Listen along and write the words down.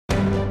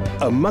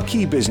A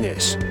Mucky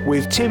Business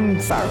with Tim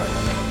Farron.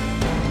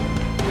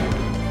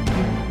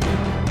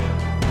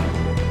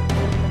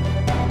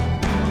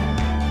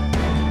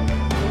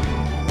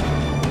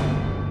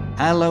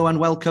 Hello and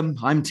welcome.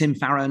 I'm Tim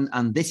Farron,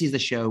 and this is the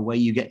show where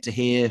you get to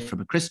hear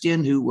from a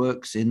Christian who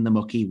works in the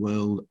mucky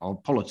world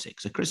of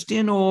politics. A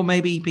Christian, or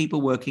maybe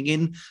people working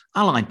in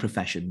allied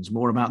professions.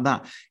 More about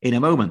that in a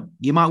moment.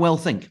 You might well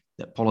think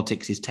that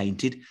politics is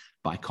tainted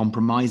by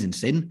compromise and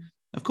sin.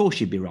 Of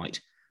course you'd be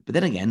right. But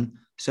then again,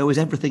 so is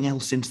everything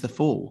else since the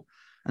fall.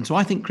 And so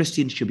I think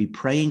Christians should be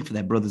praying for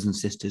their brothers and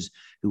sisters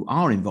who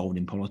are involved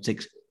in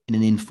politics in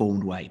an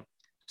informed way.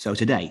 So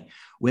today,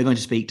 we're going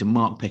to speak to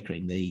Mark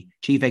Pickering, the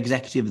Chief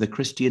Executive of the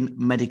Christian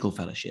Medical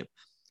Fellowship.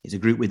 It's a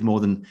group with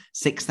more than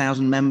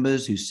 6,000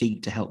 members who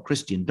seek to help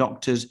Christian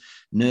doctors,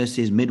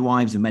 nurses,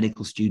 midwives and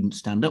medical students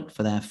stand up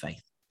for their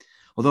faith.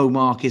 Although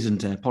Mark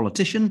isn't a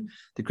politician,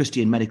 the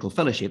Christian Medical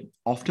Fellowship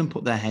often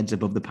put their heads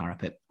above the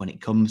parapet when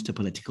it comes to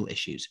political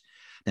issues.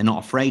 They're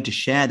not afraid to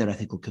share their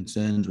ethical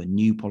concerns when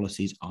new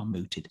policies are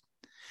mooted.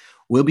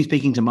 We'll be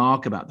speaking to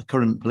Mark about the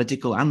current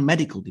political and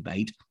medical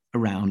debate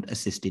around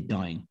assisted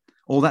dying.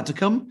 All that to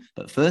come,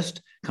 but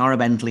first, Cara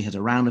Bentley has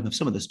a roundup of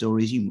some of the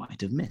stories you might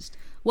have missed.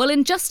 Well,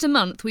 in just a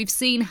month, we've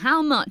seen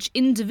how much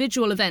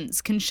individual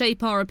events can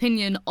shape our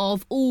opinion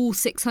of all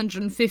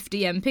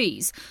 650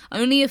 MPs.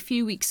 Only a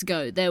few weeks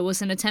ago, there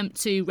was an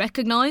attempt to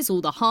recognise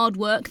all the hard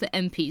work that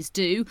MPs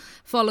do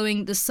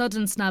following the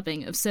sudden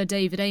stabbing of Sir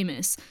David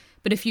Amess.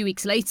 But a few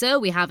weeks later,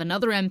 we have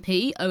another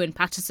MP, Owen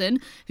Paterson,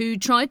 who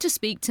tried to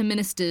speak to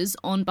ministers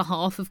on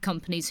behalf of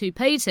companies who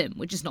paid him,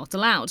 which is not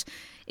allowed.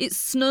 It's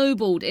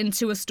snowballed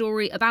into a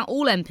story about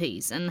all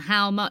MPs and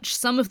how much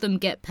some of them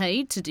get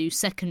paid to do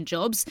second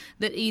jobs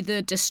that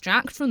either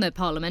distract from their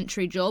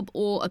parliamentary job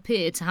or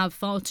appear to have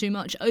far too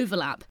much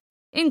overlap.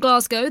 In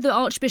Glasgow, the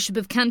Archbishop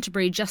of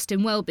Canterbury,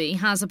 Justin Welby,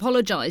 has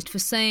apologised for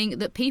saying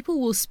that people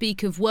will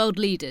speak of world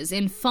leaders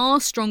in far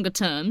stronger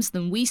terms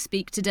than we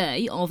speak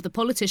today of the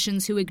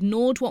politicians who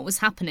ignored what was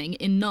happening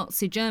in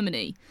Nazi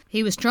Germany.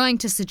 He was trying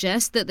to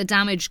suggest that the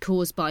damage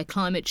caused by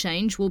climate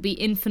change will be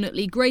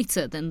infinitely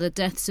greater than the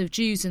deaths of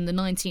Jews in the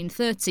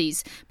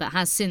 1930s, but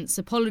has since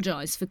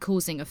apologised for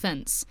causing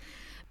offence.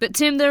 But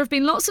Tim, there have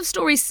been lots of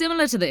stories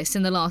similar to this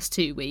in the last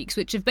 2 weeks,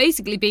 which have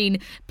basically been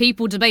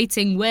people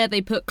debating where they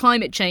put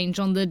climate change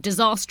on the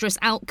disastrous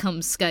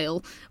outcomes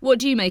scale. What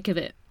do you make of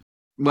it?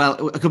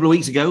 Well, a couple of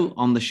weeks ago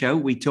on the show,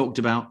 we talked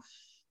about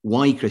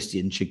why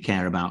Christians should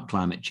care about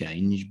climate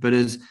change. But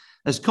as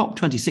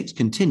COP26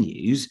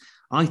 continues,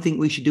 I think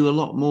we should do a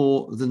lot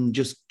more than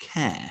just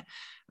care.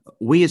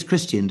 We as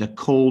Christians are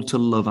called to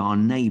love our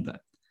neighbour.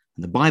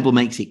 And the Bible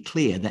makes it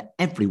clear that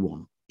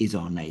everyone is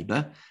our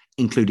neighbour,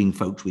 including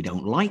folks we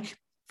don't like,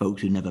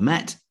 folks who never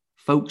met,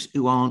 folks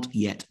who aren't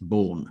yet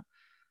born.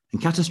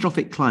 And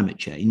catastrophic climate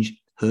change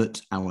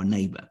hurts our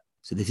neighbour.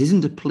 So this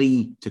isn't a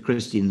plea to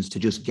Christians to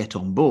just get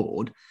on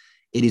board.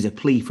 It is a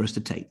plea for us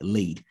to take the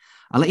lead.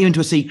 I'll let you into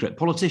a secret.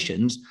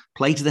 Politicians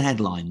play to the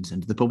headlines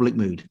and to the public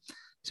mood.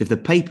 So if the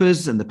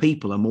papers and the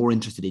people are more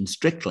interested in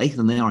strictly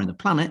than they are in the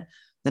planet,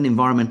 then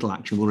environmental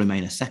action will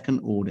remain a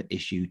second-order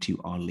issue to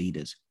our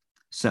leaders.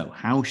 So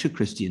how should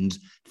Christians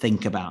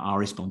think about our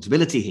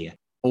responsibility here?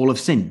 All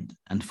have sinned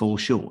and fall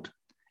short,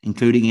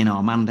 including in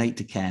our mandate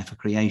to care for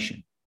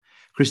creation.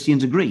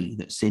 Christians agree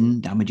that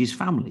sin damages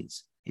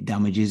families, it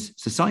damages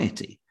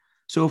society.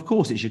 So, of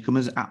course, it should come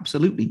as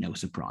absolutely no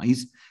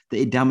surprise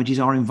that it damages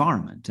our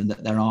environment and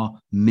that there are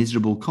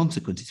miserable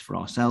consequences for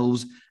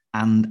ourselves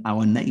and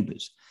our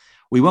neighbours.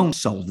 We won't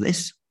solve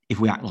this if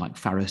we act like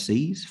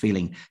Pharisees,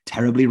 feeling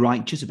terribly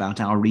righteous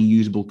about our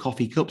reusable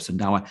coffee cups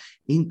and our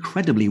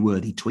incredibly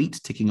worthy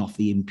tweets ticking off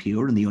the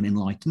impure and the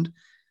unenlightened.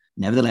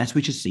 Nevertheless,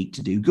 we should seek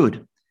to do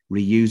good,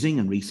 reusing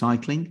and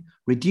recycling,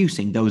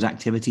 reducing those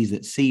activities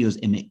that see us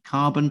emit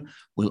carbon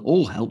will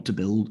all help to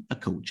build a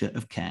culture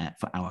of care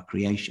for our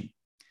creation.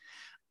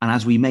 And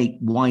as we make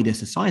wider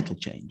societal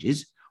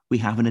changes, we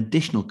have an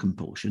additional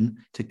compulsion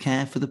to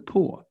care for the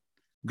poor.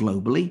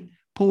 Globally,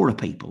 poorer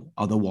people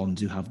are the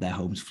ones who have their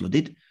homes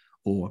flooded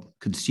or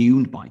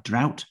consumed by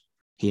drought.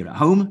 Here at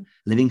home,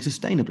 living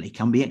sustainably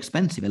can be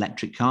expensive.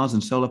 Electric cars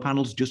and solar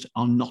panels just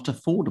are not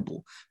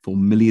affordable for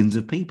millions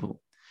of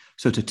people.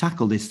 So to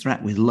tackle this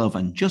threat with love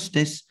and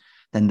justice,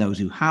 then those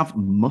who have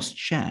must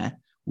share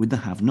with the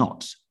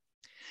have-nots.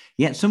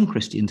 Yet some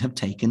Christians have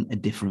taken a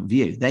different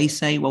view. They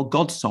say, well,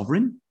 God's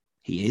sovereign.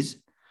 He is.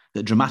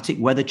 That dramatic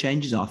weather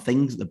changes are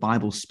things that the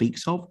Bible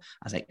speaks of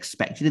as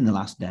expected in the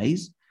last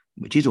days,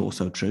 which is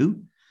also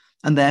true.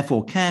 And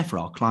therefore care for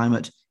our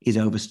climate is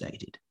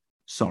overstated.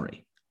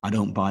 Sorry, I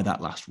don't buy that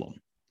last one.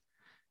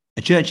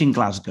 A church in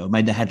Glasgow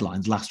made the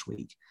headlines last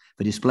week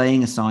for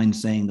displaying a sign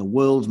saying the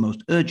world's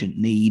most urgent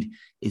need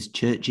is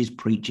churches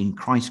preaching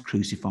Christ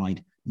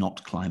crucified,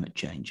 not climate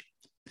change.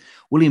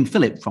 William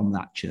Phillip from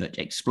that church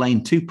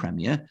explained to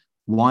Premier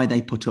why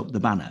they put up the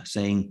banner,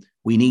 saying,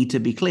 we need to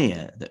be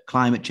clear that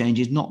climate change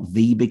is not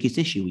the biggest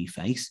issue we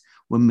face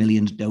when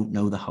millions don't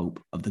know the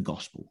hope of the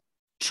gospel.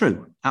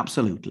 True,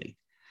 absolutely.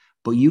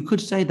 But you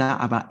could say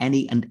that about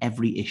any and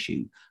every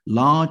issue,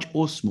 large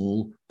or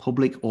small,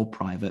 public or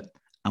private,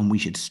 and we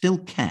should still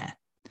care.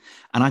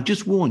 And I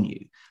just warn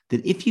you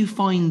that if you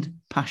find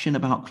passion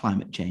about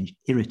climate change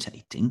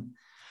irritating,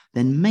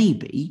 then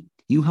maybe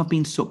you have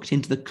been sucked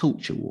into the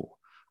culture war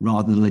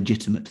rather than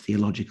legitimate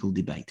theological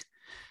debate.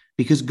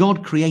 Because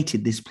God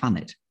created this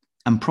planet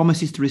and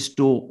promises to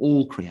restore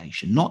all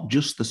creation, not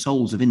just the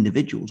souls of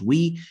individuals.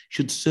 We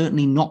should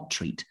certainly not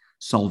treat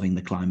solving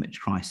the climate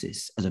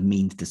crisis as a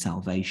means to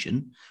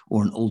salvation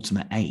or an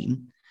ultimate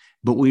aim.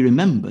 But we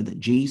remember that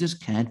Jesus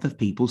cared for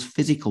people's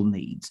physical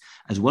needs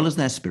as well as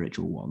their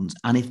spiritual ones.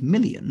 And if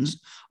millions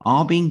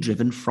are being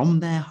driven from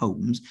their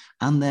homes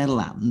and their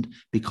land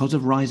because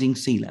of rising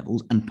sea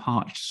levels and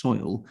parched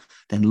soil,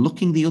 then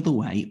looking the other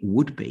way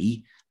would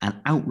be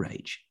an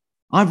outrage.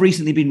 I've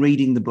recently been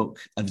reading the book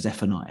of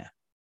Zephaniah.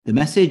 The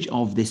message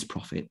of this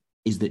prophet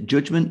is that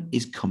judgment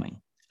is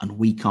coming and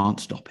we can't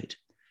stop it.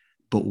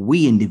 But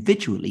we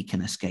individually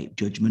can escape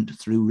judgment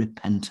through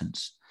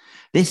repentance.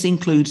 This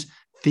includes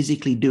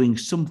physically doing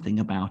something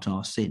about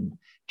our sin,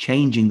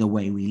 changing the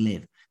way we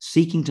live,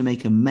 seeking to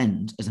make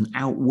amends as an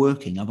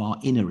outworking of our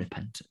inner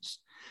repentance.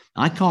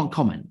 I can't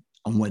comment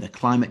on whether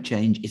climate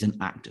change is an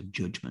act of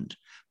judgment,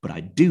 but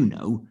I do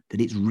know that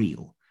it's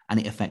real and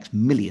it affects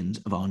millions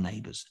of our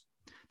neighbours.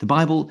 The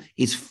Bible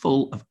is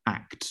full of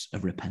acts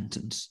of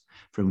repentance,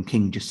 from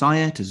King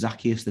Josiah to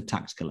Zacchaeus the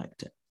tax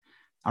collector.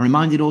 I'm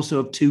reminded also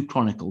of 2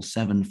 Chronicles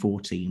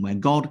 7:14, where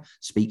God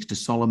speaks to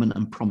Solomon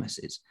and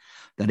promises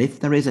that if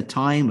there is a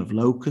time of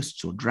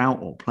locusts or drought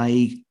or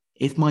plague,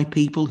 if my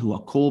people who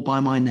are called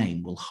by my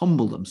name will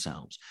humble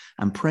themselves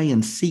and pray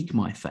and seek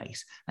my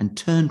face and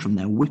turn from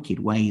their wicked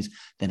ways,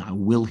 then I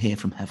will hear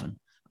from heaven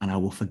and I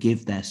will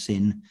forgive their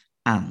sin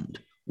and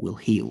will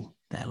heal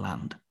their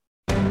land.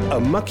 A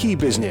Mucky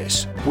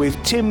Business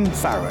with Tim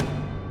Farron.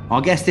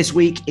 Our guest this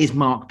week is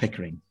Mark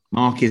Pickering.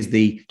 Mark is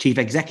the Chief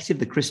Executive of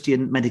the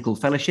Christian Medical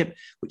Fellowship,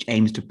 which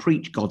aims to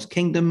preach God's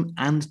kingdom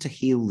and to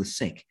heal the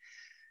sick.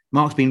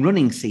 Mark's been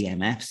running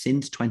CMF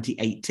since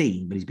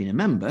 2018, but he's been a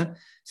member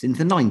since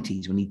the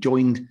 90s when he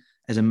joined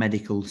as a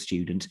medical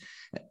student.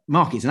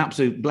 Mark, it's an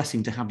absolute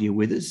blessing to have you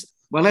with us.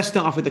 Well, let's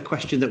start off with the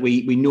question that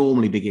we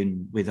normally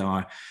begin with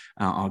our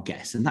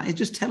guests, and that is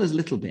just tell us a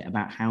little bit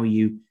about how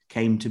you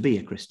came to be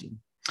a Christian.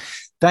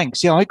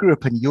 Thanks. Yeah, I grew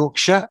up in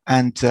Yorkshire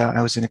and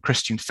I was in a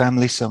Christian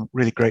family, so I'm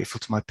really grateful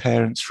to my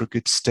parents for a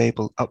good,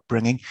 stable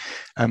upbringing.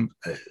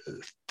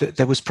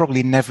 There was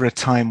probably never a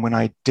time when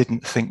I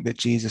didn't think that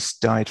Jesus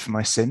died for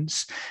my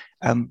sins.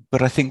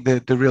 But I think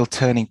the real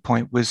turning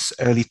point was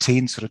early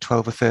teens, sort of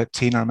 12 or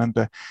 13. I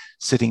remember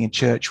sitting in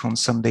church one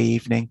Sunday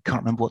evening,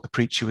 can't remember what the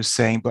preacher was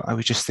saying, but I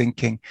was just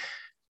thinking,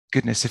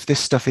 goodness, if this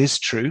stuff is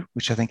true,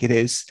 which I think it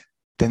is,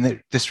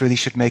 then this really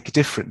should make a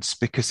difference,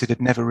 because it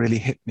had never really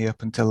hit me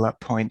up until that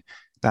point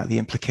about the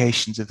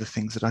implications of the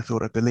things that I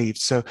thought I believed.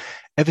 So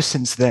ever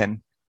since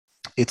then,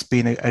 it's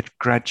been a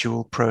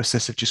gradual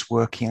process of just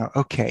working out,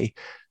 okay,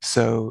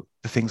 so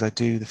the things I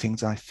do, the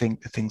things I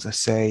think, the things I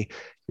say,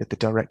 the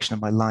direction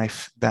of my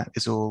life, that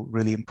is all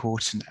really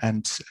important,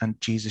 and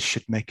Jesus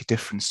should make a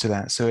difference to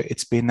that. So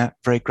it's been that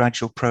very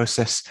gradual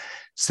process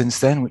since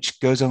then,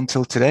 which goes on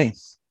till today.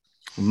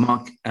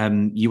 Mark,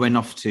 you went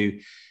off to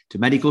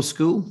medical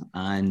school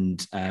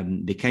and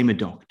became a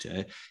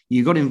doctor.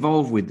 You got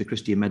involved with the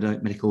Christian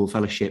Medical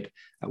Fellowship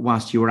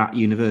whilst you were at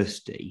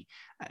university.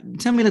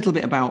 Tell me a little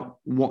bit about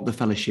what the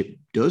fellowship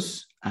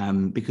does,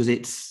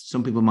 because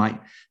some people might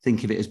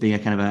think of it as being a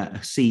kind of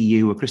a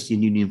CU, a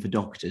Christian Union for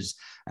Doctors.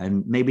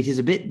 Maybe it is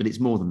a bit, but it's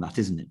more than that,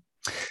 isn't it?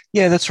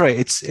 Yeah, that's right.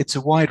 It's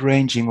a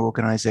wide-ranging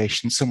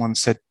organisation. Someone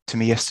said to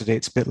me yesterday,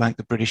 it's a bit like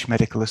the British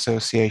Medical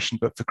Association,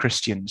 but for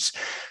Christians.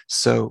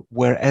 So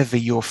wherever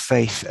your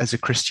faith as a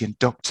Christian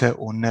doctor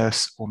or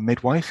nurse or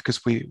midwife,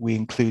 because we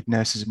include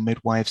nurses and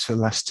midwives for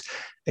the last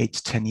 8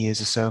 to 10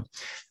 years or so,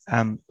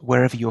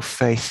 wherever your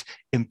faith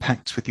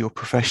impacts with your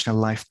professional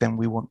life, then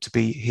we want to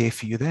be here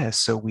for you there.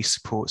 So we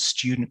support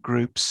student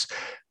groups,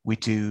 we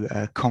do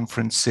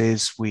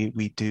conferences,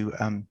 we do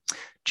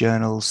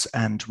journals,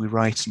 and we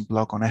write and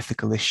blog on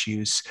ethical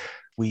issues.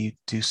 We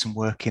do some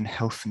work in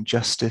health and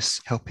justice,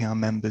 helping our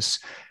members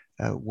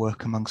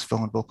work amongst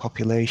vulnerable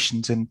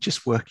populations, and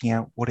just working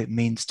out what it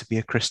means to be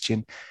a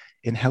Christian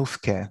in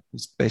healthcare.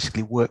 It's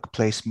basically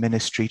workplace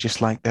ministry,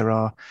 just like there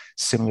are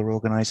similar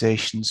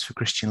organizations for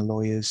Christian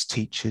lawyers,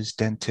 teachers,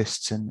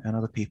 dentists, and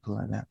other people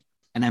like that.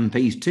 And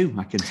MPs too,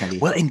 I can tell you.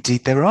 Well,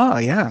 indeed there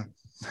are, yeah.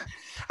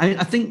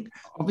 I think,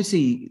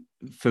 obviously,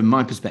 from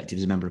my perspective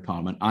as a member of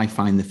Parliament, I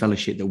find the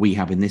fellowship that we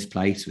have in this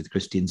place with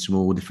Christians from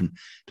all different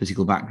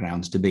political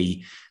backgrounds to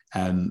be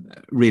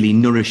really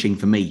nourishing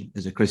for me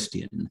as a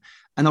Christian.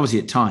 And obviously,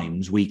 at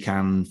times, we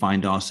can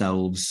find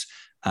ourselves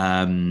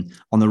on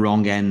the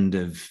wrong end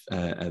of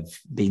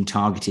being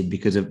targeted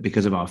because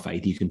of our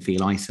faith. You can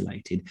feel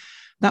isolated.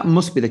 That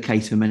must be the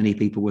case for many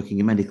people working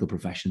in medical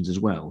professions as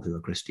well who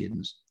are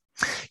Christians.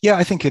 Yeah,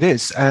 I think it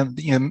is.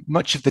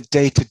 Much of the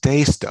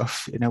day-to-day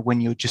stuff,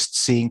 when you're just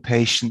seeing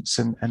patients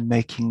and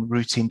making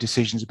routine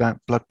decisions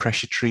about blood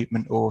pressure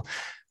treatment or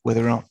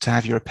whether or not to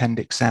have your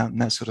appendix out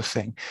and that sort of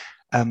thing.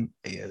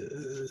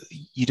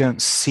 You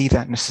don't see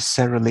that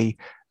necessarily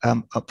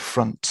up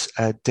front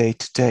day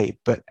to day,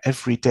 but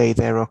every day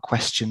there are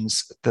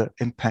questions that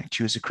impact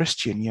you as a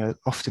Christian.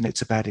 Often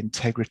it's about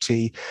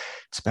integrity,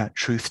 it's about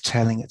truth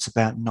telling, it's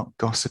about not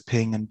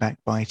gossiping and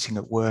backbiting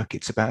at work.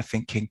 It's about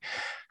thinking,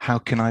 how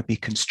can I be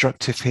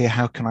constructive here?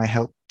 How can I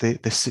help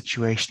the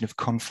situation of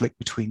conflict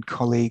between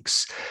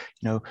colleagues?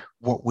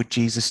 What would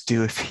Jesus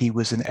do if he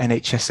was an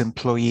NHS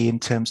employee in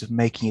terms of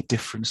making a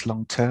difference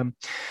long term?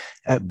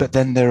 But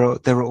then there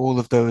are all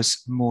of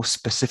those more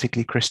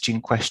specifically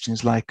Christian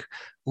questions like,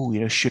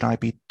 should I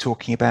be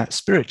talking about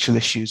spiritual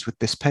issues with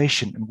this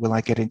patient, and will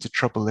I get into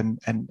trouble,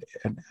 and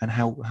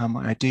how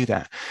might I do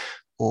that?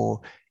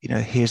 Or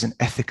here's an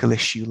ethical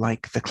issue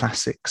like the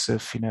classics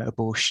of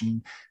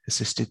abortion,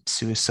 assisted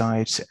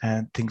suicide,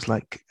 and things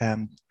like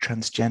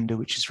transgender,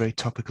 which is very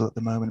topical at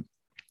the moment.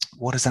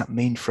 What does that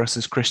mean for us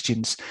as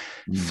Christians?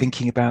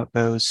 Thinking about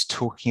those,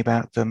 talking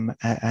about them,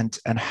 and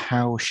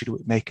how should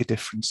it make a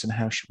difference, and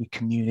how should we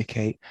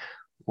communicate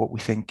what we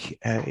think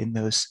in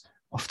those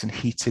often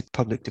heated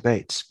public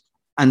debates?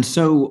 And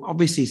so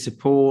obviously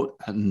support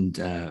and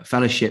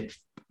fellowship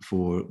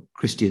for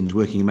Christians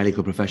working in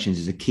medical professions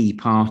is a key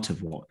part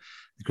of what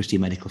the Christian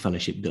Medical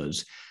Fellowship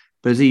does.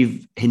 But as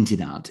you've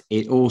hinted at,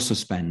 it also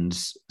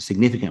spends a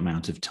significant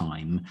amount of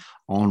time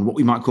on what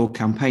we might call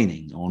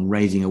campaigning, on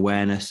raising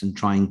awareness and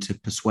trying to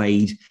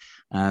persuade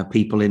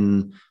people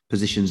in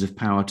positions of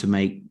power to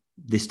make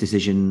this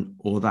decision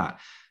or that.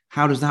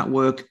 How does that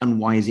work, and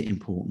why is it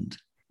important?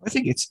 I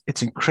think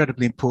it's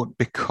incredibly important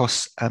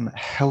because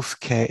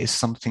healthcare is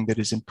something that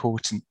is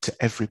important to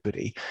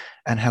everybody,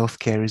 and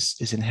healthcare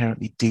is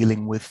inherently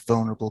dealing with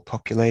vulnerable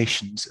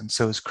populations. And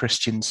so as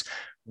Christians,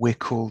 we're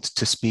called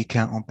to speak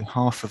out on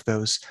behalf of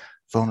those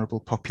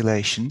vulnerable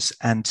populations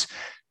and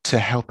to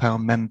help our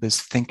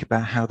members think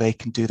about how they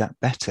can do that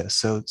better.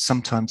 So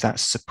sometimes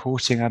that's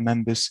supporting our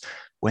members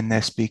when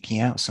they're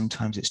speaking out.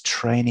 Sometimes it's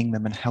training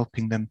them and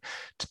helping them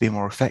to be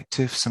more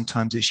effective.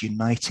 Sometimes it's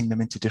uniting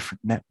them into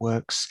different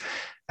networks.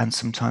 And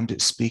sometimes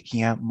it's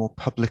speaking out more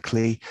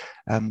publicly,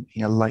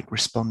 like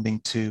responding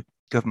to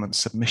government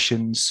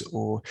submissions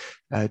or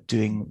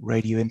doing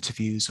radio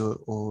interviews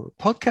or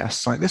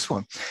podcasts like this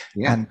one,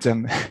 and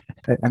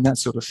that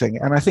sort of thing.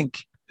 And I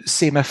think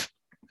CMF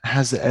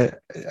has a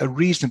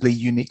reasonably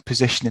unique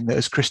position in that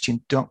as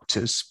Christian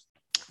doctors,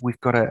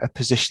 we've got a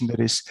position that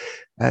is,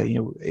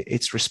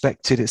 it's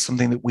respected. It's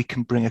something that we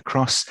can bring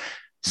across.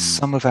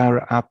 Some of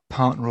our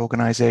partner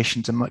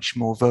organizations are much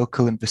more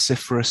vocal and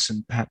vociferous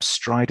and perhaps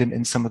strident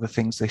in some of the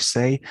things they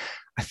say.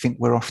 I think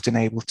we're often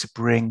able to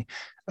bring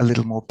a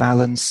little more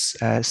balance,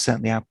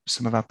 certainly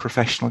some of our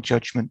professional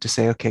judgment to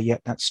say, okay, yeah,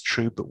 that's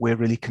true, but we're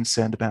really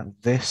concerned about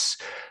this,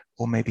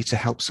 or maybe to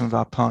help some of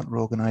our partner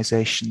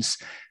organizations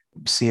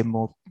see a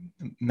more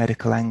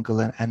medical angle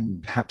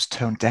and perhaps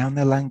tone down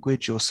their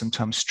language or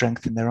sometimes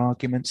strengthen their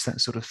arguments, that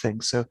sort of thing.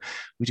 So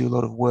we do a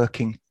lot of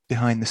working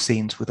behind the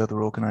scenes with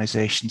other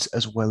organizations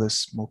as well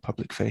as more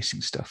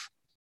public-facing stuff.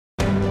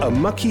 A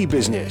Mucky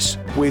Business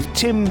with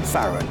Tim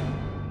Farron.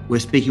 We're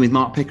speaking with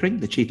Mark Pickering,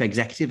 the Chief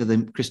Executive of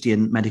the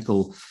Christian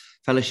Medical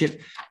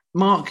Fellowship.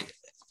 Mark,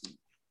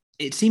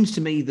 it seems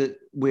to me that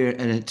we're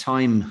at a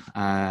time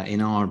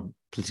in our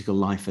political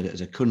life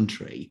as a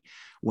country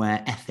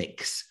where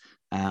ethics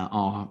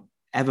are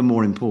ever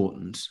more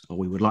important, or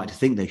we would like to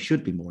think they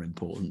should be more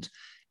important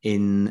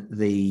in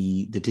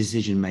the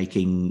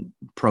decision-making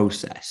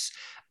process.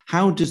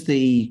 How does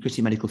the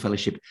Christian Medical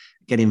Fellowship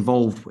get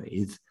involved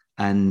with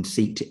and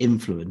seek to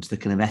influence the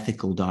kind of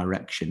ethical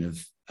direction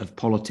of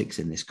politics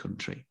in this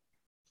country?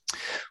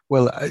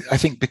 Well, I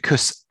think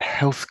because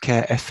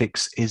healthcare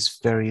ethics is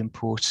very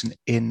important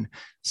in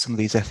some of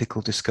these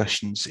ethical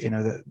discussions,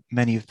 that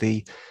many of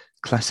the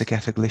classic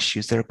ethical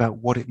issues, they're about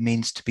what it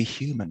means to be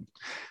human,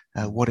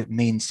 what it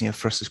means,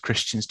 for us as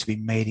Christians to be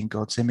made in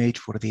God's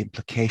image. What are the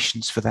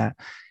implications for that?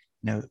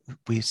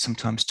 We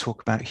sometimes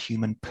talk about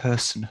human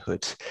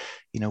personhood.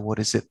 What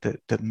is it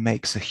that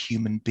makes a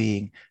human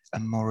being a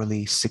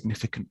morally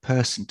significant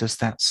person? Does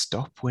that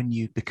stop when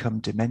you become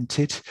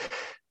demented?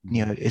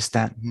 Is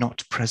that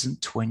not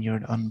present when you're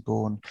an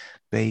unborn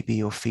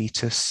baby or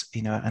fetus?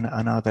 And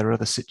are there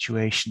other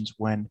situations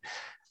when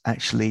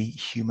actually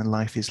human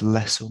life is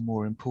less or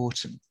more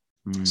important?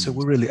 So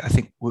I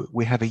think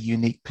we have a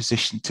unique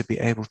position to be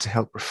able to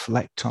help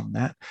reflect on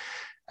that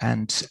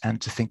and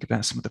to think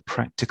about some of the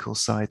practical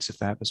sides of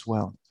that as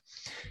well.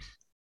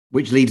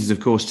 Which leads us, of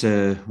course,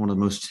 to one of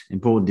the most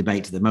important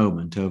debates at the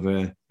moment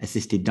over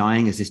assisted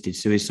dying, assisted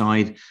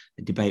suicide,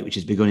 a debate which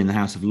has begun in the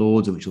House of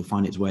Lords and which will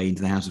find its way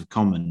into the House of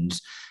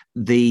Commons.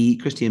 The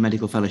Christian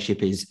Medical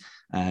Fellowship is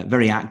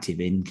very active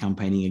in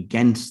campaigning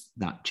against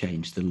that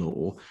change to the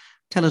law.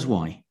 Tell us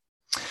why.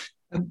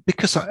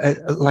 Because,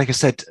 like I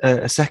said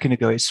a second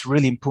ago, it's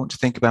really important to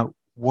think about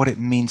what it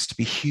means to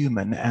be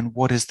human and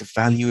what is the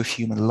value of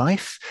human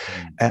life,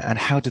 and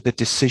how do the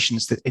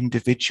decisions that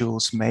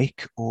individuals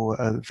make or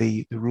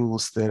the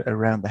rules that are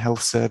around the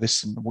health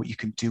service and what you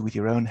can do with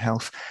your own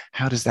health,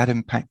 how does that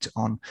impact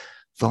on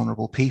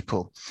vulnerable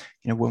people.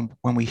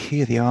 When we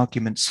hear the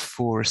arguments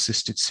for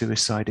assisted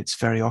suicide, it's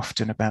very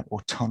often about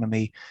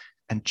autonomy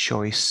and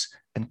choice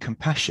and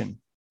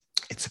compassion.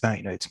 It's about,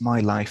 it's my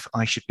life.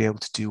 I should be able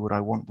to do what I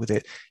want with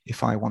it.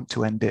 If I want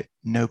to end it,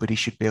 nobody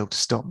should be able to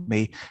stop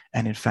me.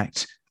 And in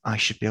fact, I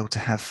should be able to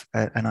have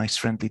a nice,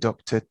 friendly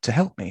doctor to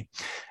help me.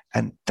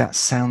 And that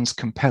sounds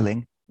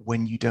compelling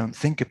when you don't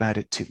think about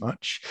it too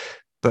much.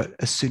 But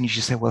as soon as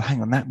you say, well,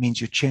 hang on, that means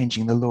you're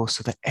changing the law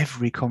so that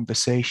every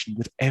conversation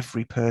with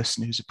every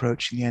person who's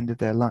approaching the end of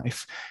their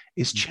life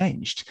is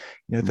changed.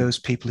 Those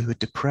people who are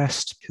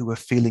depressed, who are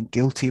feeling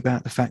guilty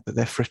about the fact that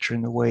they're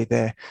frittering away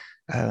their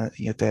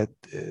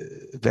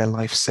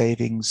life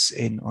savings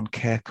on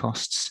care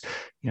costs,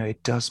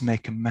 it does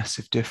make a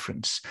massive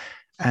difference.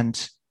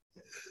 And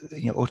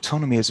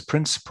autonomy as a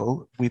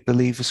principle, we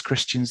believe as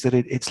Christians that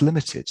it's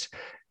limited.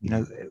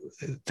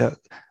 The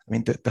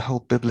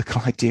whole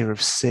biblical idea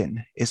of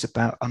sin is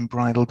about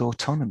unbridled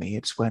autonomy.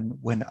 It's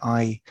when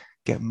I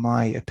get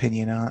my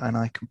opinion and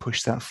I can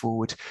push that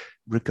forward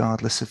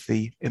regardless of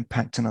the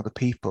impact on other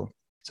people.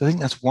 So I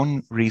think that's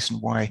one reason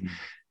why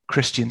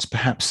Christians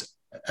perhaps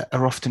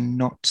are often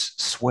not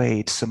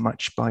swayed so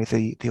much by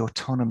the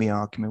autonomy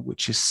argument,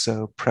 which is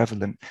so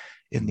prevalent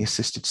in the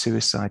assisted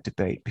suicide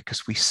debate,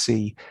 because we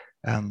see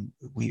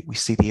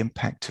the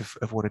impact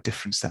of what a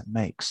difference that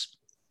makes.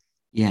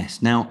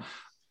 Yes. Now,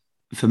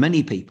 for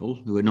many people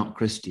who are not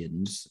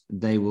Christians,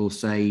 they will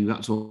say,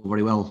 that's all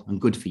very well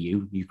and good for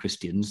you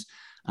Christians.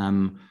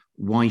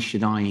 Why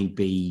should I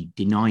be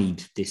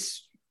denied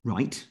this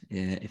right,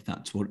 if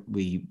that's what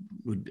we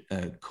would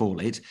call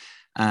it,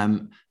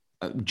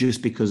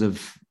 just because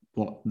of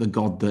what the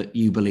God that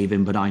you believe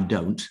in but I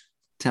don't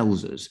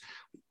tells us?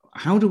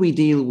 How do we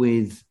deal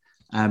with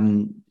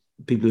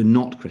people who are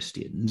not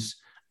Christians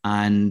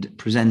and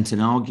present an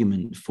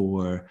argument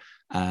for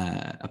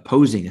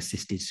opposing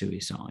assisted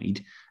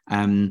suicide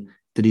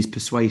that is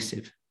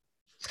persuasive?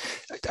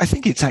 I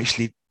think it's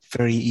actually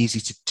very easy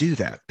to do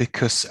that,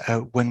 because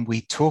when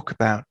we talk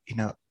about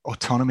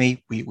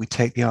autonomy, we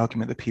take the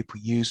argument that people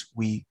use,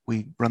 we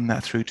run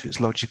that through to its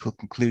logical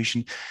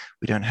conclusion.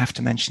 We don't have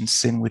to mention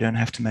sin, we don't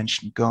have to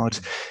mention God.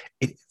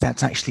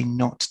 That's actually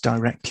not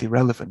directly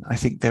relevant. I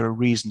think there are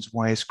reasons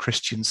why as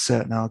Christians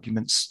certain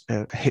arguments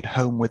hit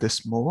home with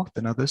us more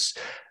than others,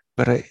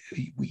 but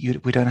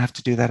we don't have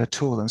to do that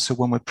at all. And so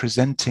when we're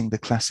presenting the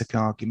classic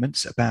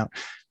arguments about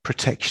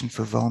protection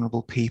for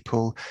vulnerable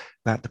people,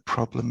 about the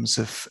problems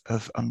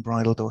of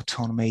unbridled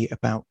autonomy,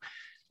 about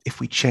if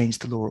we change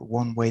the law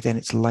one way, then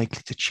it's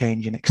likely to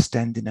change and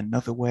extend in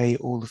another way,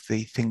 all of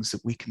the things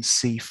that we can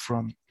see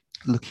from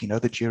looking at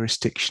other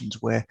jurisdictions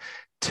where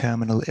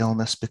terminal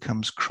illness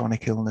becomes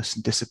chronic illness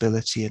and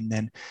disability, and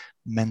then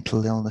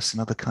mental illness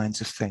and other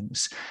kinds of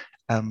things.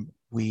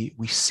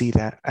 We see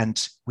that,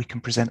 and we can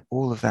present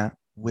all of that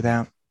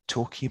without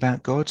talking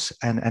about God.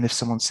 And if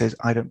someone says,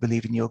 I don't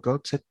believe in your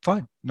God, said,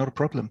 fine, not a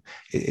problem.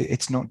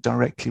 It's not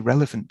directly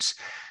relevant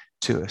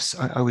to us.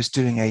 I was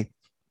doing a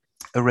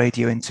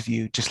radio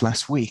interview just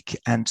last week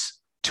and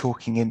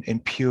talking in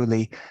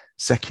purely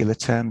secular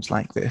terms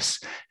like this.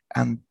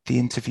 And the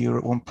interviewer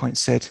at one point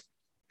said,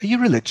 are you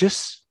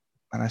religious?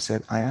 And I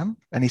said, I am.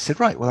 And he said,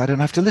 right, well, I don't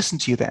have to listen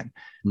to you then.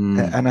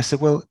 And I said,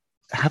 well,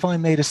 have I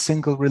made a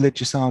single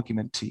religious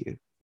argument to you?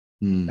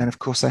 And of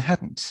course I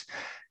hadn't.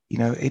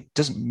 It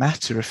doesn't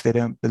matter if they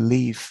don't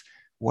believe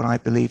what I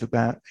believe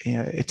about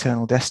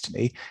eternal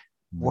destiny.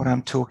 What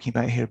I'm talking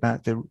about here,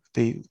 about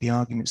the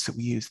arguments that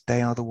we use,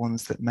 they are the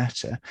ones that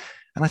matter.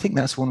 And I think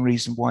that's one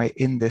reason why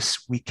in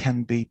this we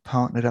can be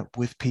partnered up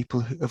with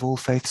people of all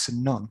faiths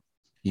and none.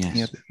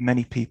 Yes.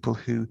 Many people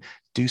who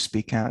do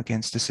speak out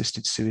against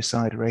assisted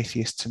suicide are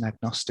atheists and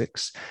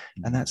agnostics,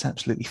 and that's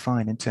absolutely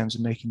fine in terms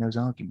of making those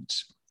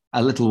arguments.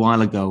 A little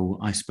while ago,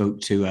 I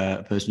spoke to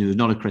a person who was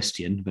not a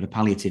Christian, but a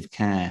palliative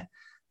care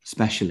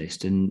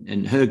specialist,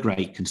 and her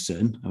great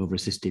concern over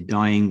assisted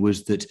dying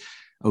was that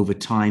over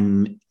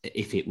time,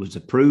 if it was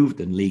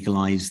approved and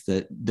legalized,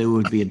 that there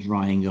would be a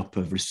drying up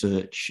of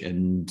research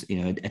and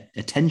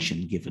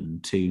attention given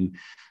to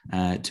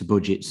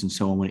budgets and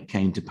so on when it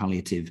came to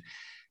palliative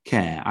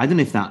care. I don't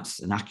know if that's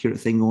an accurate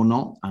thing or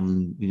not,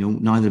 and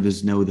neither of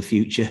us know the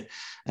future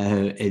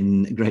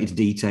in great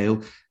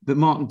detail. But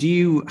Mark, do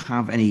you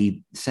have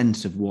any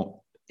sense of what,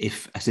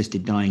 if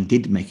assisted dying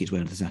did make its way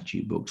into the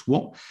statute books,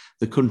 what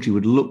the country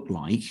would look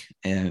like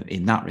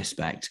in that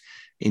respect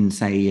in,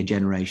 say, a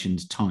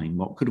generation's time?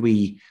 What would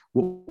we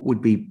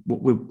be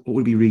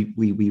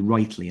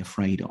rightly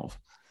afraid of?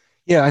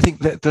 Yeah, I think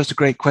that those are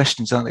great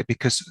questions, aren't they?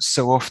 Because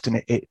so often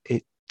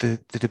the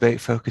debate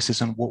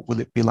focuses on what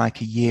will it be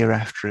like a year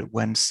after it,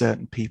 when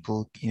certain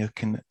people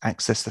can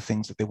access the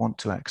things that they want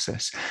to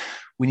access.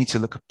 We need to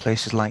look at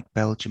places like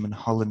Belgium and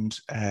Holland,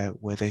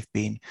 where they've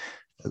been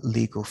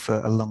legal for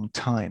a long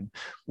time,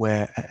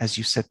 where, as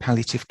you said,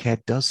 palliative care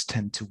does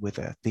tend to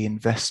wither. The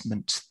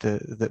investment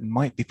that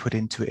might be put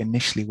into it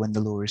initially when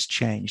the law is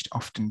changed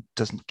often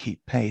doesn't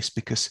keep pace,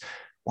 because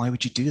why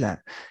would you do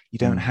that? You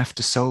don't have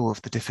to solve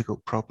the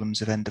difficult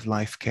problems of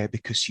end-of-life care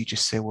because you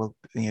just say, well,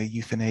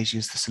 euthanasia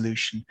is the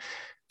solution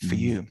for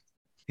you.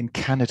 in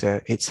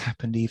Canada, it's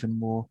happened even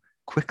more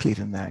quickly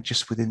than that.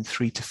 Just within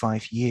 3 to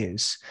 5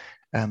 years,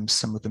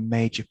 some of the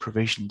major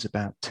provisions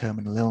about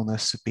terminal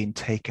illness have been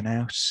taken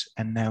out.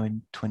 And now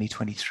in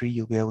 2023,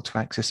 you'll be able to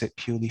access it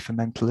purely for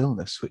mental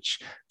illness, which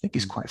I think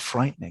is quite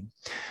frightening.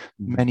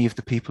 Many of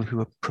the people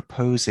who are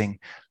proposing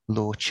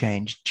law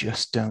change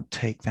just don't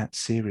take that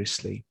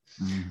seriously.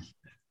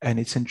 And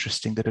it's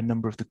interesting that a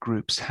number of the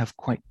groups have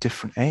quite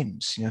different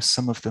aims.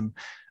 Some of them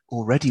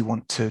already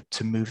want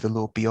to move the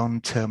law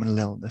beyond terminal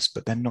illness,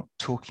 but they're not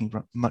talking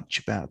much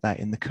about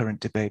that in the current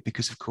debate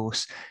because, of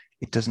course,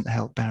 it doesn't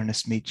help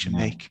Baroness Meacham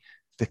make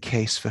the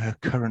case for her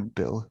current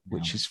bill,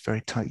 which is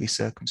very tightly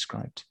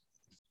circumscribed.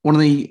 One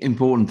of the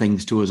important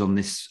things to us on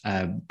this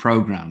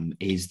programme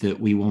is that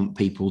we want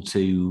people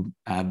to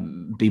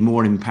be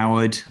more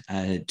empowered,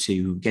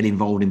 to get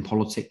involved in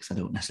politics. I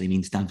don't necessarily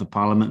mean stand for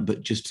Parliament,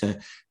 but just to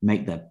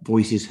make their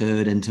voices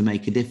heard and to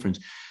make a difference.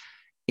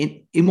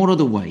 In what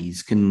other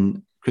ways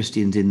can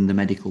Christians in the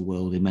medical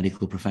world, in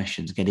medical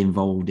professions, get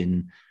involved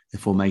in the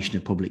formation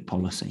of public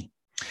policy?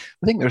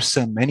 I think there are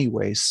so many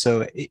ways.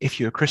 So if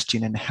you're a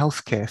Christian in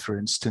healthcare, for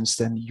instance,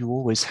 then you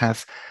always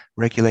have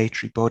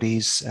regulatory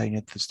bodies.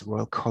 There's the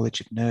Royal College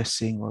of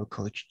Nursing, Royal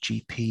College of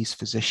GPs,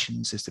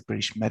 physicians, there's the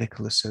British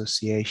Medical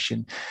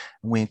Association.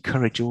 And we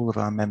encourage all of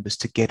our members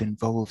to get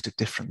involved at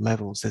different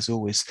levels. There's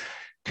always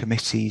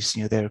committees.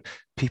 There are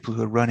people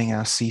who are running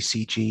our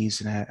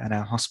CCGs and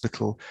our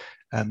hospital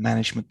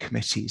management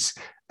committees.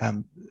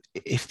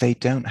 If they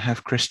don't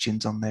have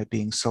Christians on there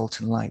being salt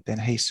and light, then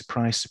hey,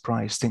 surprise,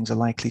 surprise, things are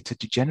likely to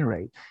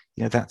degenerate.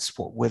 That's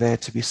what we're there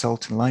to be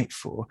salt and light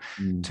for,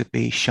 to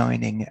be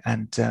shining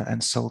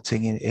and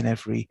salting in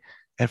every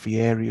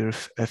area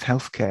of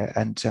healthcare.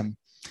 And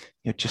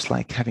just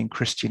like having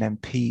Christian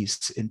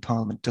MPs in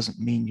Parliament doesn't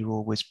mean you're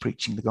always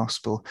preaching the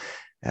gospel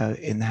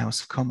in the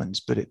House of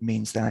Commons, but it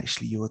means that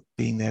actually you're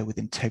being there with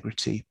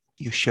integrity.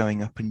 You're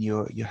showing up and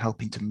you're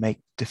helping to make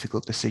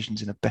difficult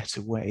decisions in a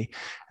better way.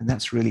 And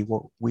that's really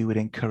what we would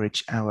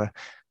encourage our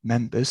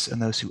members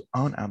and those who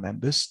aren't our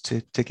members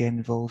to get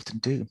involved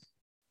and do.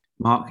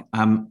 Mark,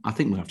 I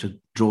think we'll have to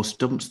draw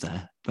stumps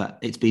there, but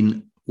it's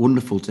been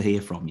wonderful to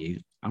hear from you.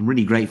 I'm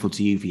really grateful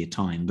to you for your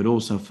time, but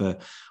also for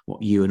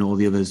what you and all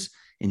the others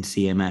in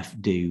CMF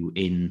do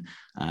in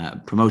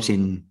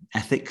promoting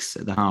ethics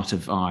at the heart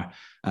of our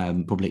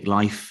public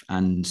life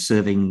and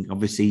serving,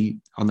 obviously,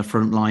 on the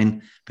front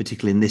line,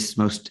 particularly in this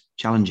most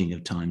challenging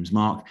of times.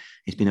 Mark,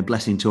 it's been a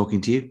blessing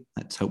talking to you.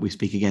 Let's hope we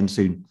speak again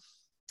soon.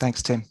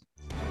 Thanks, Tim.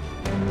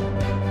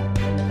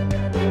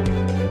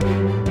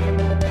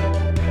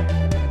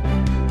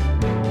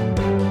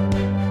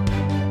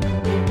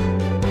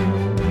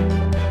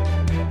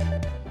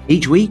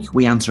 Each week,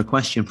 we answer a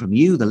question from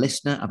you, the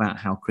listener, about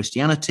how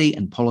Christianity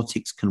and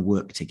politics can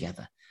work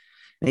together.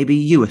 Maybe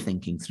you are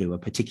thinking through a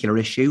particular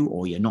issue,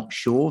 or you're not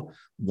sure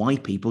why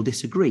people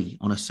disagree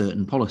on a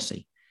certain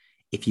policy.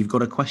 If you've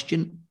got a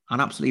question, I'd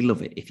absolutely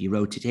love it if you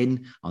wrote it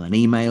in on an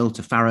email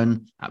to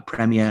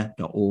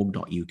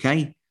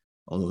farron@premier.org.uk.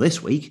 Although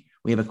this week,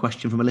 we have a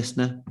question from a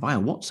listener via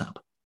WhatsApp.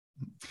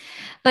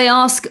 They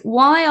ask,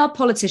 why are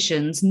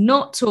politicians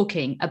not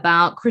talking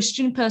about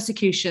Christian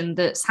persecution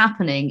that's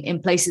happening in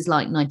places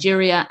like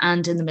Nigeria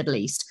and in the Middle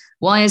East?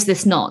 Why is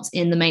this not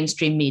in the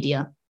mainstream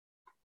media?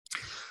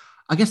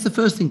 I guess the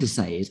first thing to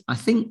say is I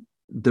think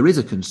there is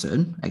a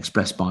concern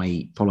expressed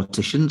by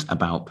politicians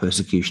about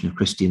persecution of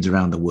Christians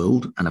around the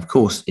world. And of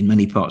course, in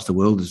many parts of the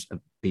world, as has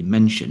been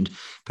mentioned,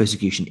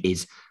 persecution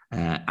is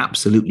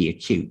absolutely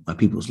acute, where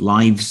people's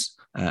lives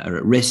are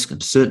at risk,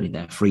 and certainly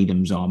their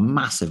freedoms are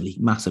massively,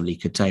 massively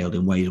curtailed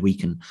in ways we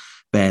can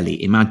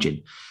barely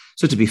imagine.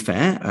 So to be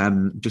fair,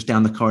 just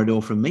down the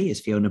corridor from me is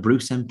Fiona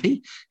Bruce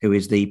MP, who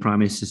is the Prime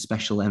Minister's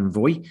Special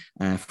Envoy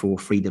for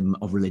Freedom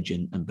of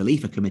Religion and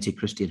Belief, a committed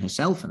Christian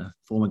herself and a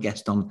former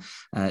guest on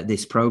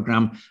this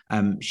programme.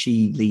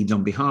 She leads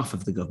on behalf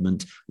of the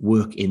government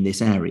work in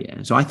this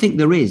area. So I think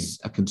there is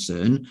a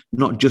concern,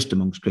 not just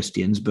amongst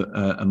Christians, but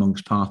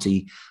amongst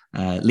party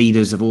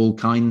leaders of all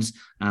kinds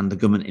and the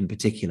government in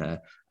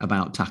particular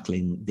about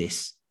tackling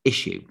this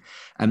issue.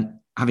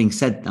 Having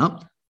said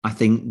that, I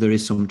think there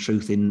is some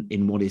truth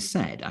in what is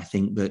said. I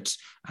think that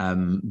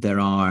there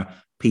are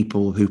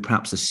people who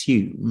perhaps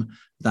assume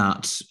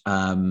that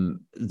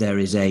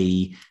there's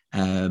a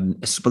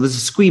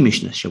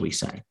squeamishness, shall we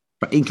say,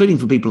 but including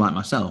for people like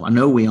myself. I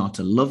know we are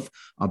to love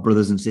our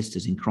brothers and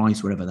sisters in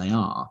Christ wherever they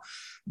are,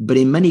 but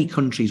in many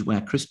countries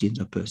where Christians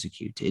are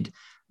persecuted,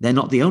 they're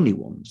not the only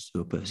ones who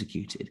are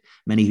persecuted.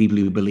 Many people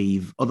who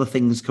believe other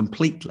things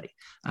completely,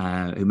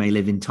 who may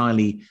live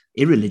entirely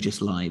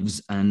irreligious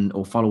lives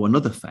or follow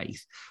another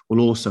faith, will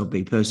also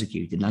be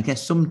persecuted. And I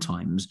guess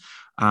sometimes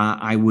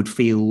I would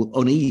feel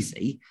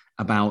uneasy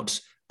about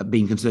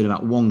being concerned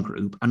about one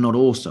group and not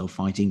also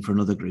fighting for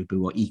another group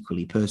who are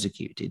equally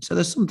persecuted. So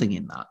there's something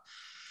in that.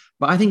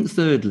 But I think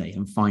thirdly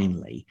and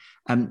finally,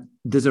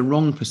 there's a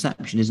wrong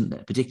perception, isn't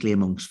there, particularly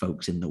amongst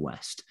folks in the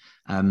West,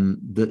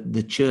 that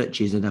the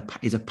church is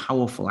a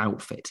powerful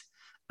outfit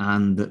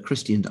and that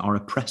Christians are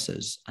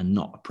oppressors and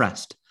not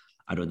oppressed.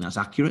 I don't think that's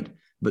accurate,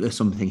 but there's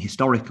something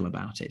historical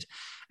about it.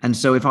 And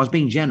so if I was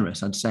being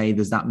generous, I'd say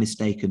there's that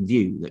mistaken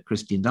view that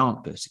Christians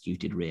aren't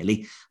persecuted,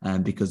 really,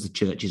 because the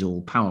church is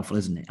all powerful,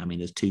 isn't it? I mean,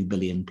 there's 2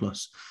 billion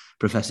plus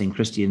professing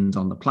Christians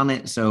on the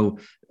planet. So,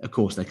 of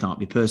course, they can't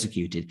be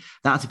persecuted.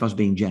 That's if I was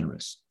being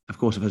generous. Of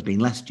course, if I was being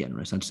less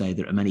generous, I'd say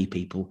there are many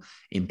people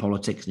in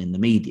politics and in the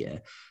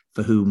media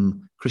for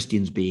whom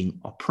Christians being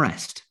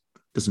oppressed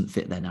doesn't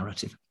fit their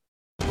narrative.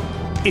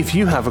 If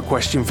you have a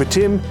question for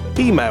Tim,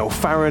 email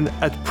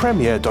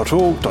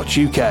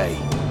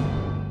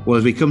farron@premier.org.uk. Well,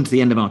 as we come to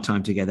the end of our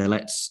time together,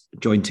 let's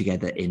join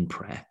together in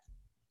prayer.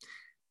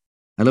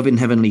 Our loving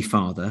Heavenly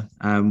Father,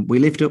 we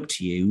lift up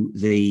to you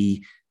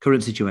the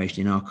current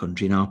situation in our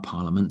country, in our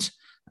Parliament,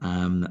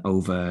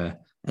 over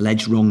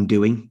alleged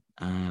wrongdoing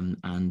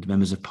and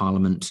members of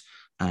Parliament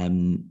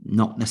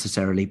not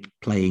necessarily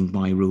playing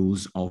by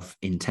rules of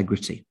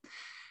integrity.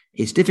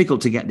 It's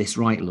difficult to get this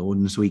right, Lord,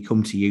 and so we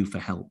come to you for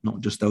help,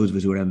 not just those of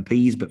us who are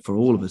MPs, but for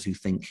all of us who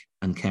think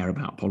and care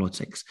about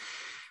politics.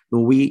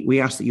 Lord, we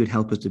ask that you'd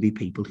help us to be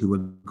people who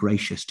are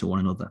gracious to one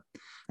another,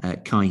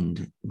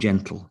 kind,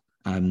 gentle,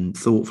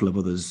 thoughtful of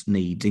others'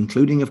 needs,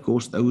 including, of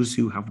course, those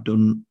who have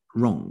done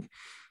wrong,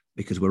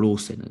 because we're all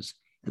sinners.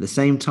 At the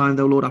same time,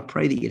 though, Lord, I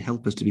pray that you'd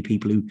help us to be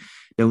people who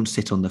don't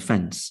sit on the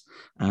fence,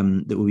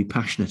 that will be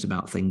passionate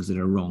about things that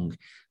are wrong,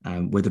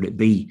 whether it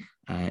be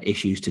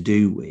issues to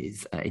do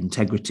with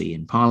integrity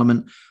in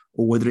Parliament,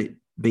 or whether it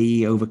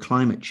be over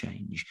climate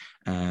change,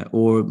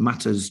 or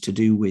matters to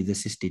do with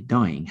assisted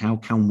dying. How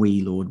can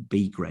we, Lord,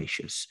 be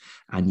gracious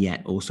and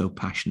yet also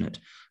passionate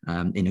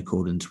in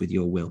accordance with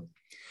your will?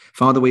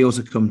 Father, we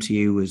also come to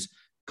you as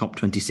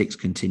COP26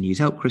 continues.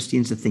 Help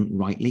Christians to think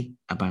rightly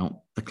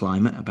about the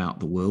climate, about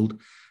the world,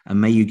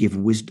 and may you give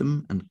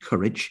wisdom and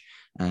courage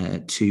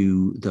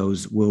to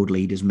those world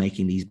leaders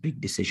making these big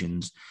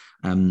decisions,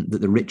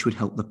 that the rich would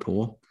help the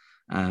poor,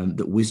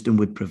 that wisdom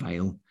would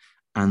prevail,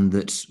 and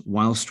that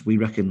whilst we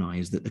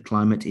recognise that the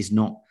climate is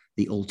not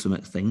the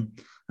ultimate thing,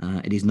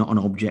 it is not an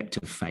object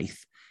of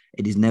faith,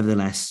 it is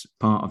nevertheless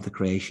part of the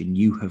creation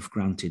you have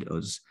granted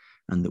us,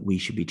 and that we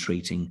should be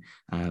treating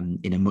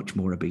in a much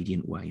more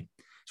obedient way.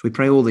 So we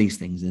pray all these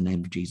things in the name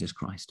of Jesus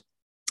Christ.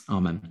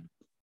 Amen.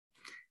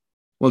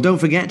 Well, don't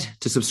forget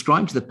to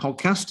subscribe to the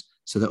podcast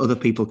so that other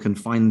people can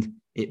find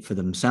it for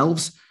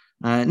themselves.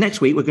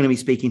 Next week, we're going to be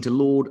speaking to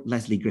Lord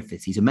Leslie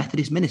Griffiths. He's a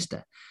Methodist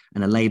minister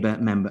and a Labour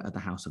member of the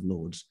House of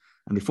Lords.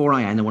 And before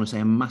I end, I want to say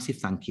a massive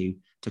thank you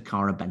to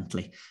Cara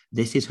Bentley.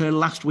 This is her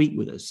last week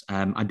with us.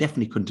 I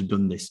definitely couldn't have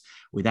done this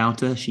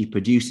without her. She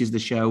produces the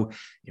show.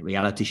 In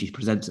reality, she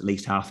presents at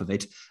least half of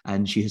it.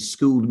 And she has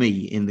schooled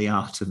me in the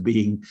art of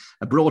being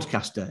a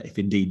broadcaster, if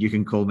indeed you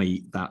can call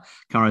me that.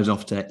 Cara's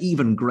off to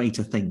even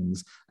greater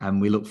things. And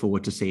we look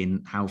forward to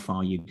seeing how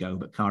far you go.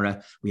 But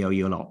Cara, we owe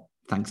you a lot.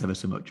 Thanks ever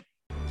so much.